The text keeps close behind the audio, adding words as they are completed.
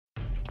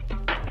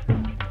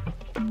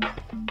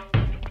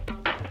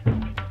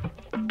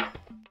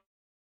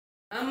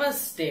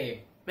Namaste.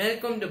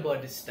 Welcome to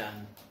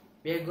Buddhistan.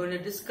 We are going to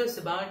discuss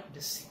about the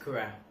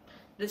Shikra.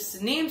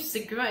 This name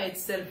Shikra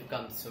itself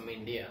comes from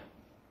India.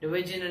 The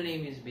original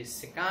name is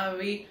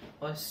Sikari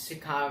or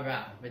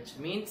Shikara, which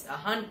means a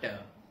hunter.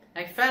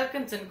 Like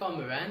falcons and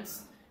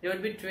cormorants, they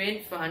would be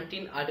trained for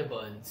hunting other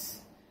birds.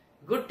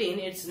 Good thing,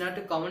 it's not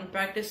a common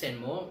practice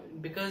anymore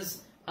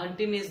because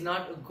hunting is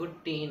not a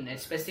good thing,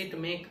 especially to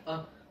make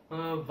a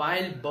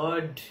wild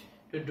bird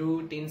to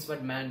do things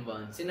what man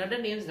wants. In other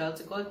names, they're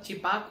also called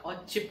chipak or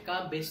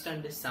chipka based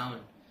on the sound.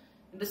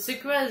 The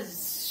Shikra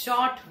has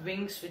short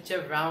wings which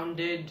are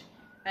rounded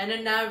and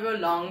a narrow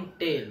long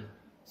tail.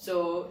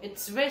 So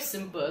it's very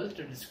simple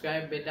to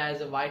describe it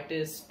as a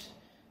whitest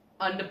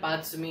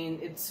underparts. I mean,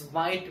 it's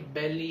white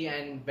belly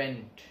and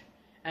vent,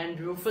 and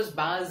rufous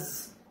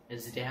bars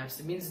as it has.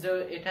 It means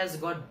it has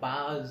got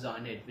bars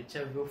on it which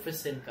are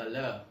rufous in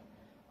color,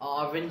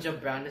 orange or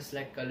brownish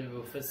like color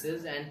rufous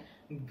is, and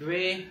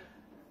grey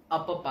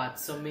upper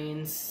parts. So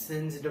means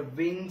since the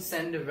wings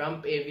and the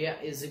rump area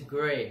is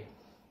grey.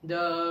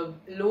 The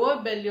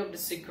lower belly of the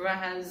Shikra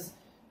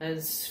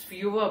has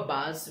fewer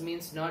bars,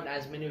 means not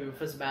as many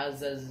rufous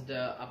bars as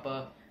the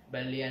upper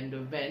belly and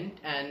the vent,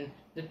 and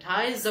the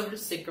thighs of the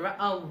Shikra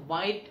are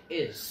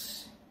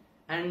whitish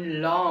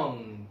and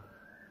long.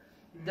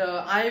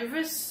 The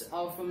iris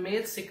of a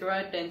male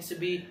Shikra tends to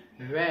be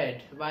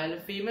red, while a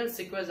female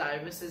Shikra's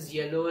iris is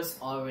yellowish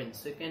orange.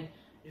 So you can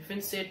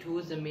differentiate who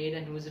is the male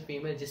and who is the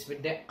female just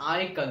with their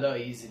eye color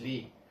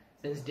easily,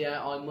 since they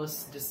are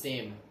almost the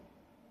same.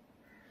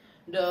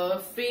 The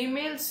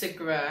female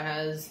Shikra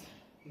has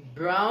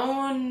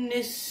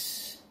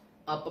brownish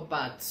upper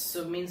parts,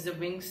 so means the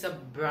wings are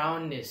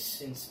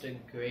brownish instead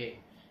of grey,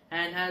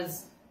 and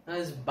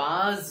has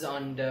bars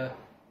on the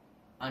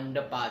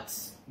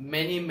underparts,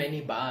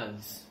 many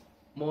bars,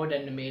 more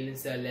than the male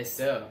is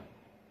lesser.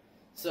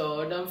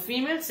 So the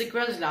female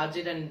Shikra is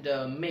larger than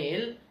the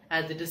male,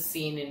 as it is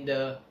seen in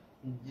the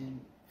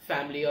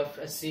family of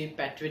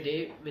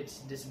Acipatridae,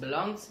 which this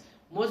belongs.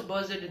 Most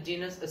birds of the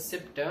genus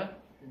Acipta,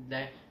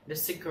 the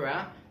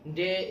Shikra,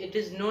 it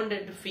is known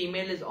that the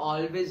female is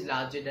always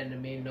larger than the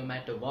male no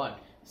matter what.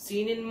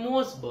 Seen in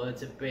most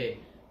birds of prey,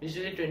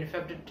 usually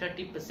 25 to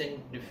 30%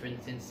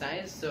 difference in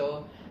size.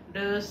 So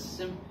the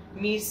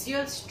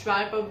mesial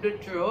stripe of the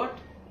throat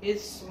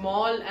is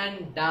small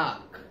and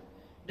dark.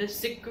 The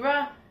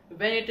Shikra,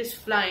 when it is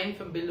flying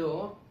from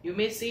below, you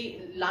may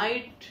see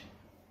light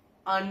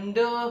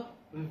under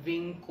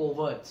wing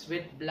coverts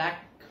with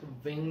black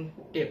wing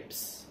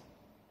tips.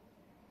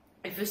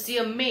 If you see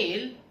a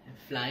male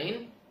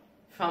flying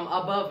from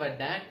above at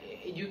that,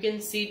 you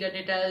can see that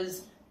it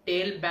has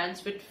tail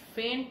bands with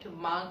faint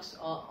marks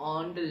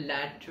on the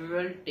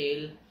lateral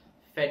tail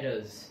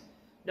feathers.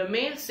 The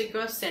male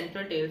Shikra's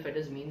central tail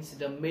feathers, means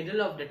the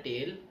middle of the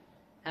tail,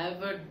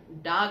 have a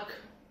dark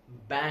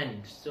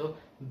band, so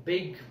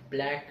big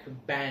black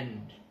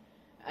band.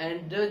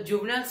 And the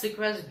juvenile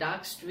Shikra has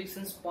dark streaks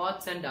and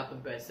spots and upper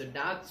breast. So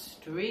dark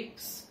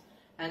streaks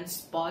and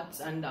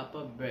spots and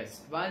upper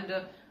breast, while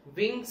the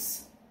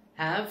wings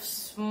have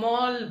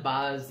small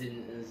bars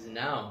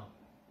now.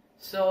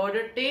 So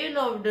the tail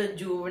of the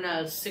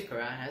juvenile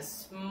Shikra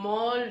has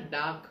small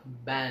dark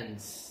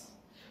bands.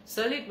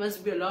 Certainly it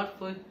must be a lot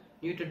for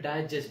you to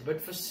digest,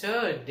 but for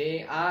sure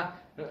they are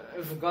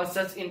got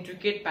such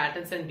intricate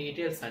patterns and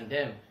details on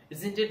them.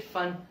 Isn't it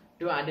fun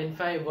to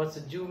identify what's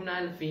a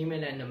juvenile, a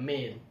female and a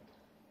male?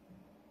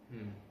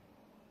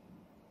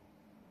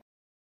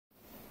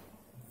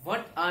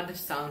 What are the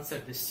sounds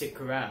of the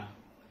Shikra?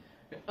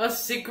 A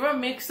Shikra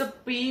makes a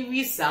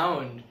peewee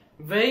sound,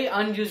 very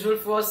unusual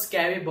for a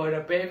scary bird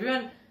of prey.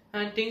 Everyone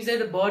thinks that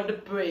the bird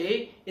of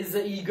prey is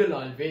the eagle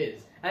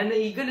always, and the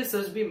eagle is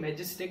supposed to be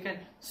majestic and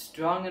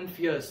strong and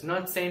fierce,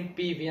 not saying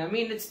peewee. I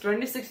mean, it's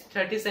 26 to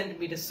 30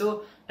 centimeters,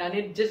 so and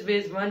it just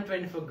weighs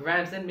 124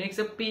 grams and makes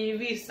a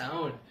peewee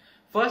sound.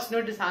 First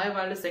note is higher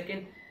while the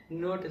second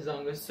note is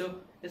longer, so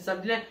it's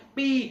something like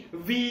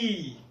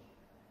peewee.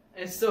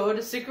 And so the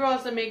Shikra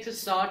also makes a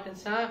short and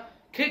sound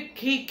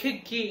kick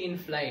in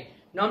flight.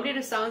 Normally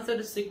the sounds of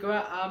the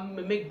Shikra are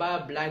mimicked by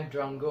a black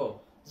drongo.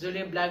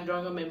 Usually a black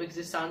drongo mimics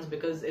these sounds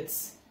because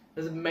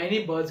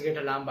many birds get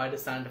alarmed by the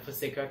sound of a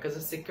Shikra, because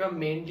the Shikra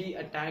mainly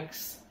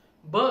attacks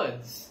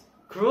birds,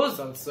 crows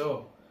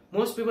also.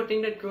 Most people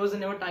think that crows are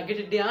never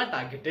targeted. They are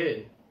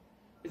targeted.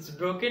 It's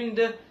broken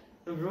the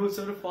rules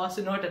of the forest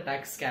to not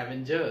attack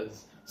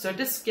scavengers. So it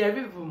is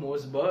scary for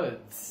most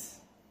birds.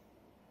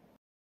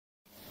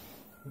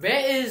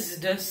 Where is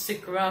the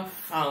Shikra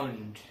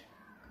found?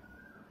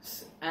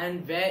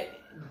 And where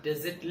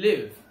does it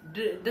live?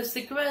 The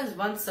Shikra is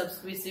one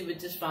subspecies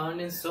which is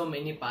found in so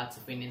many parts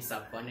of Indian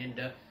subcontinent.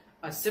 The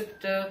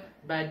Acipta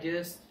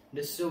badius,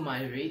 the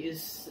Sumairi,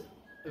 is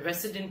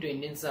resident to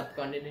Indian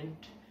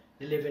subcontinent.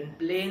 They live in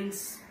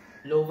plains,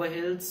 lower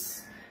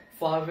hills,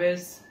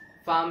 forests,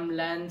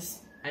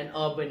 farmlands and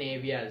urban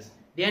areas.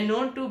 They are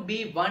known to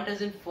be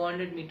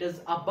 1,400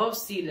 meters above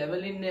sea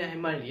level in the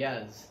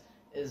Himalayas.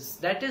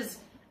 That is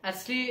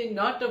actually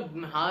not a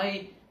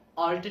high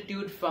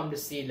altitude from the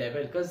sea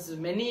level, because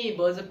many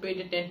birds of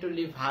prey tend to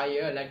live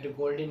higher, like the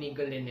golden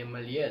eagle in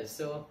Himalayas.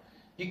 So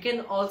you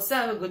can also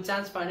have a good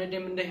chance finding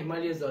them in the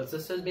Himalayas also.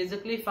 So it's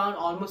basically found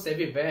almost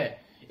everywhere,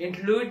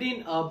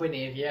 including urban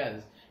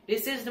areas.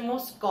 This is the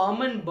most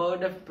common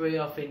bird of prey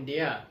of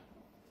India,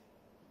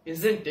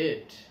 isn't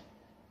it?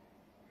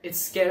 It's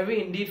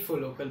scary indeed for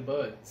local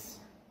birds.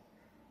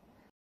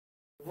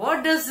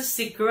 What does the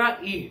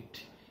Shikra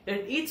eat?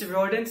 It eats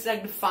rodents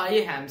like the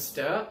fire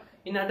hamster,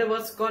 in other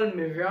words called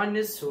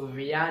Myrianis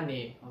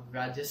huriane of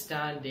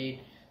Rajasthan. They eat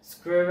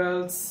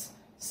squirrels,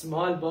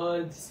 small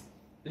birds,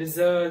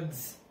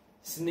 lizards,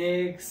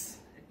 snakes,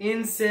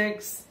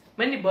 insects.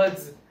 Many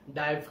birds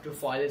dive to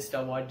forest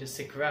to avoid the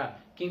Shikra.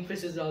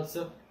 Kingfishers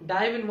also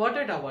dive in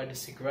water to avoid the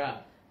Shikra.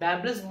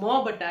 Babblers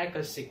mob attack a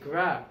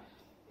Shikra.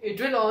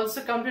 It will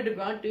also come to the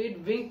ground to eat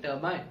winged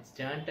termites,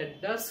 giant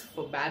at dusk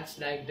for bats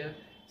like the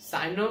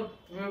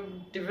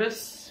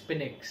Cynopivorous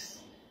spinix.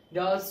 They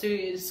also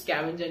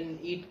scavenge and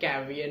eat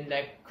carrion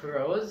like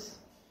crows.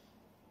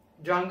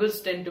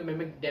 Drongos tend to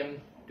mimic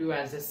them too,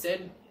 as I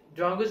said.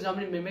 Drongos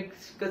normally mimic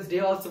because they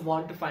also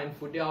want to find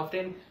food. They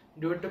often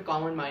do it to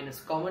common miners.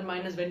 Common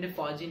miners, when they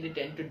forage in, they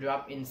tend to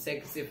drop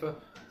insects if a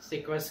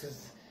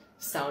Shikra's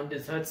sound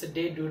is heard, so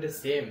they do the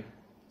same.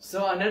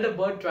 So another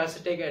bird tries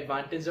to take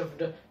advantage of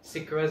the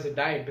Shikra's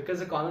diet, because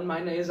the common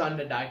miner is on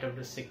the diet of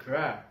the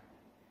Shikra.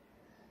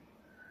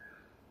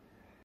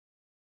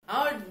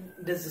 How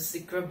does the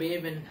Shikra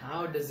bathe and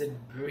how does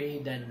it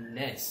breed and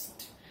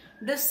nest?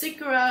 The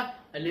Shikra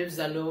lives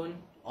alone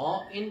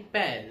or in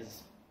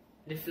pairs.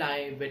 They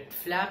fly with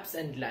flaps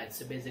and glides,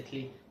 so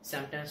basically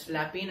sometimes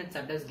flapping and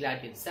sometimes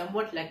gliding,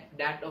 somewhat like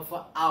that of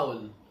an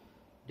owl.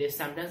 They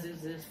sometimes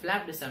use this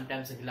flap, they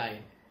sometimes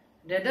glide.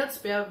 The adults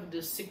pair of the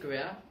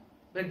Shikra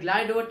will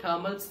glide over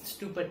thermal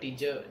stupidity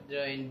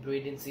in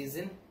breeding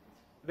season.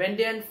 When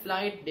they are in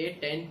flight, they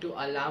tend to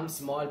alarm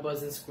small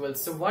birds and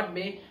squirrels. So what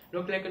may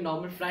look like a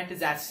normal flight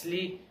is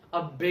actually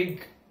a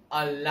big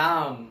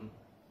alarm.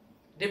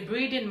 They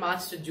breed in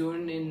March to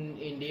June in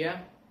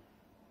India.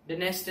 The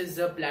nest is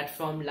a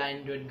platform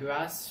lined with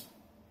grass.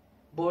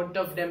 Both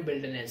of them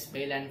build a nest,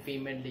 male and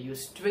female. They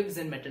use twigs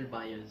and metal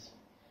wires.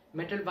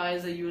 Metal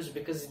wires are used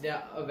because they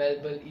are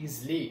available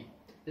easily.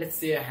 Let's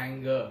say a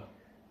hanger.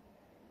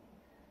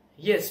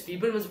 Yes,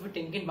 people must be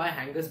thinking why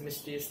hangers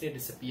mysteriously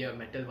disappear,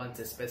 metal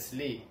ones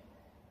especially,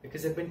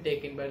 because they've been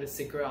taken by the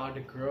Shikra or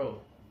the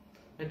crow.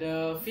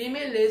 The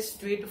female lays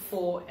 3 to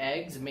 4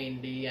 eggs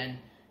mainly and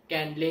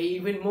can lay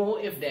even more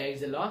if the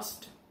eggs are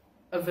lost.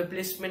 A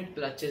replacement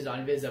clutch is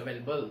always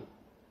available.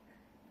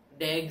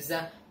 The eggs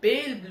are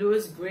pale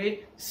bluish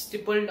grey,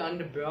 stippled on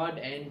the broad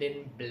end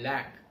in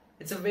black.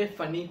 It's a very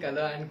funny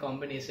color and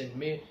combination.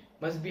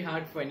 Must be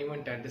hard for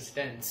anyone to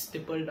understand.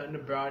 Stippled on the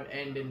broad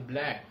end in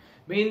black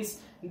means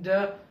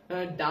the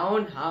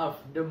down half,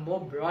 the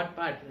more broad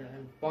part,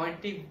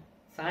 pointy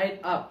side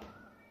up.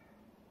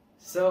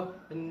 So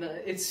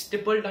it's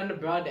stippled on the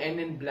broad end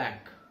in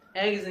black.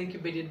 Egg is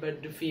incubated by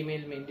the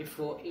female mainly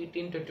for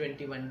 18 to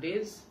 21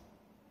 days.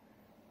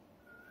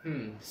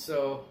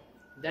 So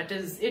that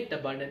is it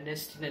about the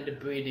nesting and the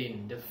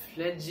breeding. The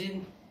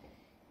fledgling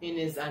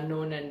is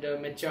unknown and the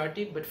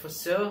maturity, but for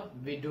sure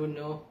we do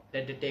know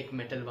that they take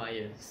metal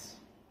wires.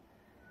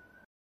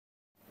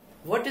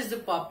 What is the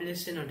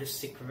population of the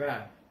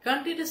Shikra?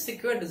 Currently the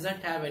Shikra does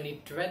not have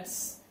any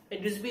threats.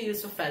 It used to be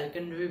used for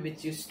falconry,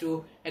 which used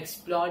to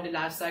explore the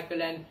life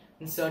cycle, and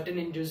certain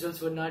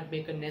individuals would not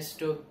make a nest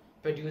to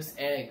produce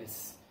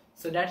eggs.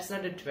 So that's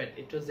not a threat,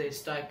 it was a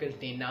historical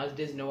thing.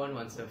 Nowadays no one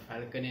wants a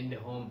falcon in the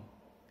home.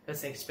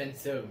 It's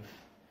expensive.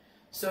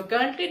 So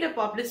currently the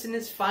population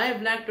is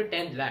 5 lakh to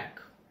 10 lakh.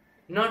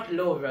 Not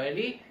low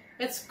really,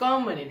 it's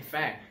common in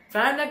fact.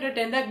 5 lakh to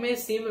 10 lakh may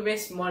seem a very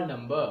small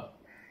number,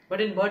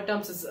 but in bird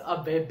terms it's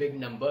a very big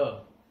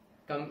number.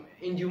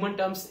 In human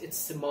terms it's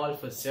small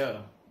for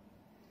sure.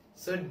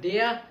 So they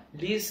are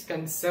least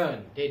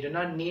concerned, they do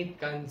not need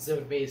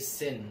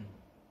conservation.